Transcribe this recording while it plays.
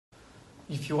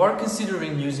If you are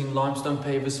considering using limestone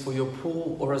pavers for your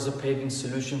pool or as a paving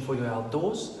solution for your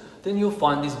outdoors, then you'll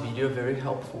find this video very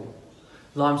helpful.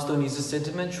 Limestone is a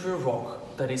sedimentary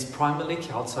rock that is primarily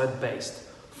calcite based,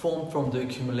 formed from the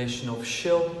accumulation of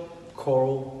shell,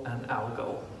 coral and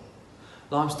algal.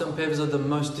 Limestone pavers are the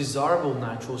most desirable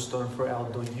natural stone for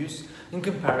outdoor use in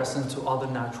comparison to other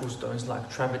natural stones like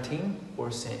travertine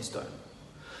or sandstone.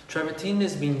 Travertine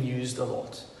has been used a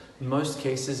lot. In most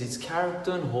cases, its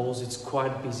character and holes it's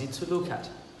quite busy to look at,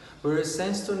 whereas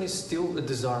sandstone is still a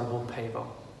desirable paver.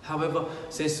 However,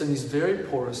 sandstone is very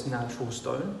porous natural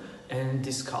stone and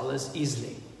discolors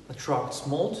easily, attracts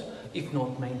mould if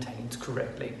not maintained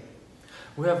correctly.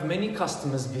 We have many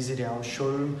customers visit our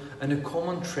showroom, and a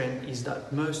common trend is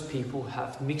that most people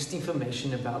have mixed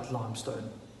information about limestone.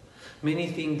 Many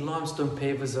think limestone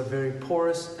pavers are very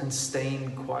porous and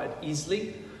stain quite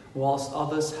easily, whilst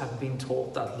others have been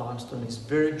told that limestone is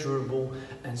very durable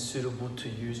and suitable to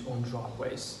use on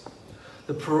driveways.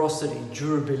 The porosity,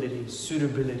 durability,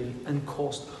 suitability and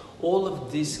cost, all of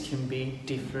this can be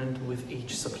different with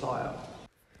each supplier.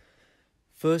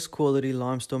 First quality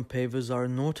limestone pavers are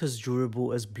not as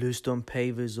durable as bluestone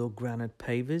pavers or granite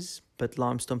pavers, but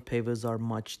limestone pavers are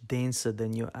much denser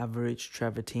than your average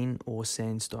travertine or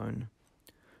sandstone.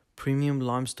 Premium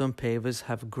limestone pavers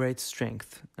have great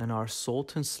strength and are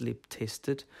salt and slip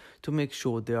tested to make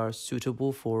sure they are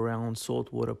suitable for around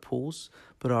saltwater pools,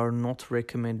 but are not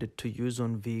recommended to use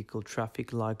on vehicle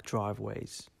traffic like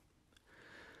driveways.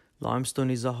 Limestone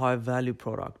is a high value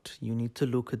product. You need to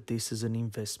look at this as an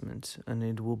investment, and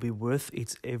it will be worth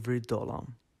its every dollar.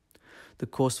 The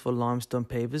cost for limestone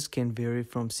pavers can vary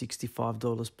from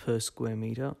 $65 per square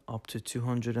meter up to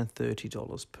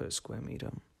 $230 per square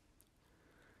meter.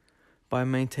 By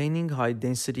maintaining high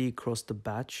density across the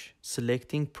batch,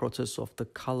 selecting process of the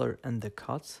color and the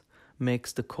cut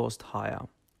makes the cost higher.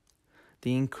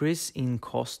 The increase in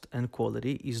cost and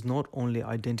quality is not only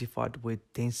identified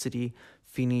with density,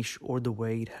 finish or the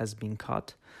way it has been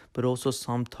cut, but also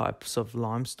some types of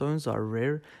limestones are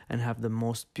rare and have the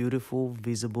most beautiful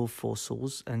visible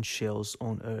fossils and shells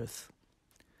on Earth.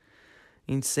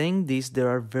 In saying this, there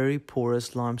are very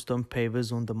porous limestone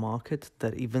pavers on the market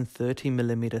that even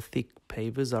 30mm thick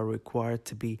pavers are required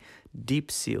to be deep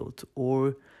sealed,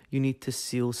 or you need to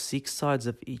seal 6 sides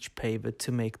of each paver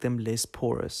to make them less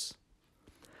porous.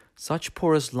 Such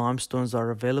porous limestones are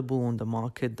available on the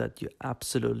market that you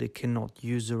absolutely cannot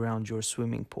use around your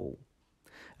swimming pool,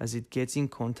 as it gets in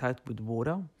contact with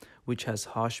water, which has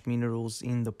harsh minerals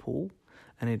in the pool,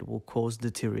 and it will cause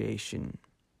deterioration.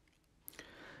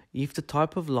 If the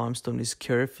type of limestone is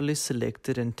carefully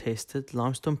selected and tested,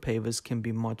 limestone pavers can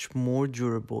be much more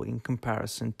durable in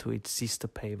comparison to its sister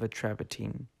paver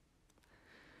travertine.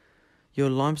 Your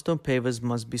limestone pavers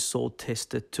must be salt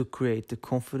tested to create the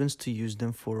confidence to use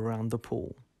them for around the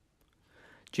pool.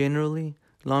 Generally,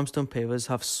 limestone pavers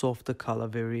have softer color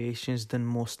variations than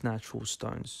most natural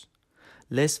stones,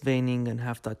 less veining and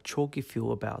have that chalky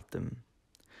feel about them.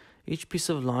 Each piece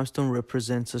of limestone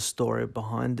represents a story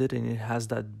behind it, and it has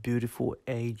that beautiful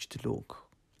aged look.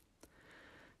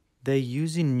 They're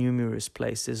used in numerous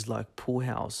places like pool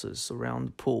houses,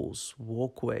 around pools,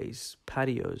 walkways,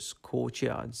 patios,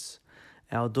 courtyards,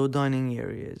 outdoor dining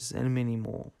areas, and many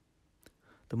more.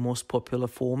 The most popular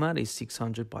format is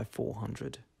 600 by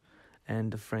 400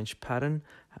 and the French pattern.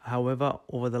 However,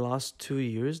 over the last 2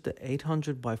 years, the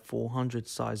 800 by 400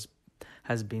 size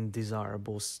has been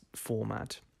desirable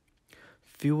format.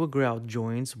 Fewer grout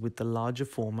joints with the larger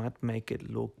format make it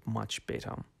look much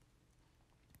better.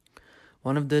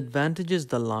 One of the advantages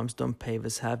the limestone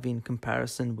pavers have in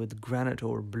comparison with granite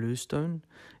or bluestone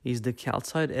is the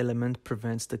calcite element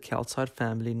prevents the calcite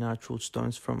family natural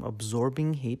stones from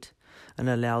absorbing heat and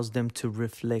allows them to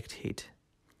reflect heat.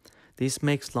 This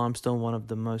makes limestone one of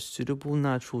the most suitable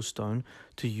natural stone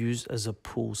to use as a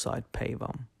poolside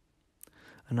paver.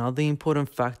 Another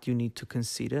important fact you need to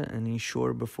consider and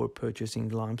ensure before purchasing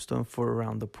limestone for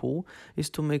around the pool is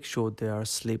to make sure they are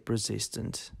slip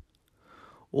resistant.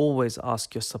 Always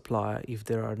ask your supplier if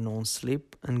they are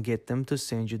non-slip and get them to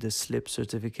send you the slip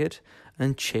certificate,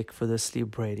 and check for the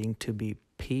slip rating to be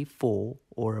P4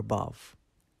 or above.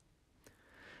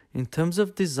 In terms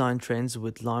of design trends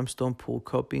with limestone pool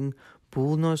coping,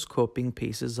 bullnose coping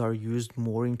pieces are used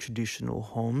more in traditional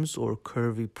homes or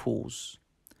curvy pools,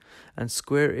 and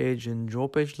square edge and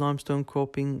drop edge limestone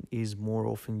coping is more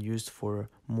often used for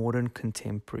modern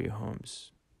contemporary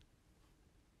homes.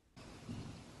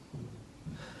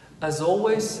 As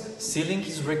always, sealing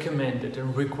is recommended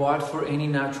and required for any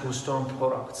natural stone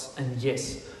products, and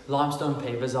yes, limestone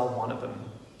pavers are one of them.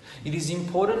 It is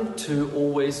important to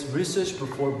always research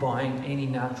before buying any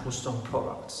natural stone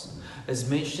products. As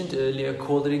mentioned earlier,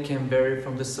 quality can vary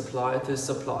from the supplier to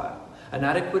supplier. An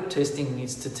adequate testing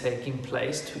needs to take in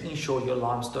place to ensure your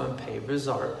limestone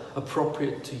pavers are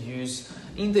appropriate to use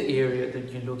in the area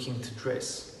that you're looking to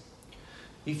dress.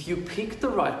 If you pick the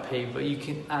right paver, you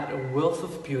can add a wealth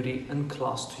of beauty and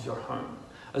class to your home,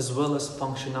 as well as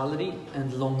functionality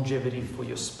and longevity for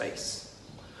your space.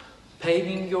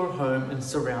 Paving your home and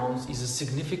surrounds is a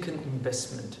significant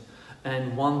investment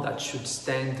and one that should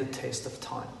stand the test of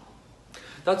time.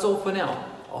 That's all for now.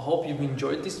 I hope you've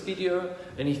enjoyed this video,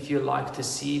 and if you'd like to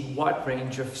see a wide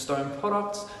range of stone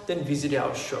products, then visit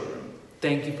our showroom.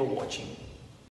 Thank you for watching.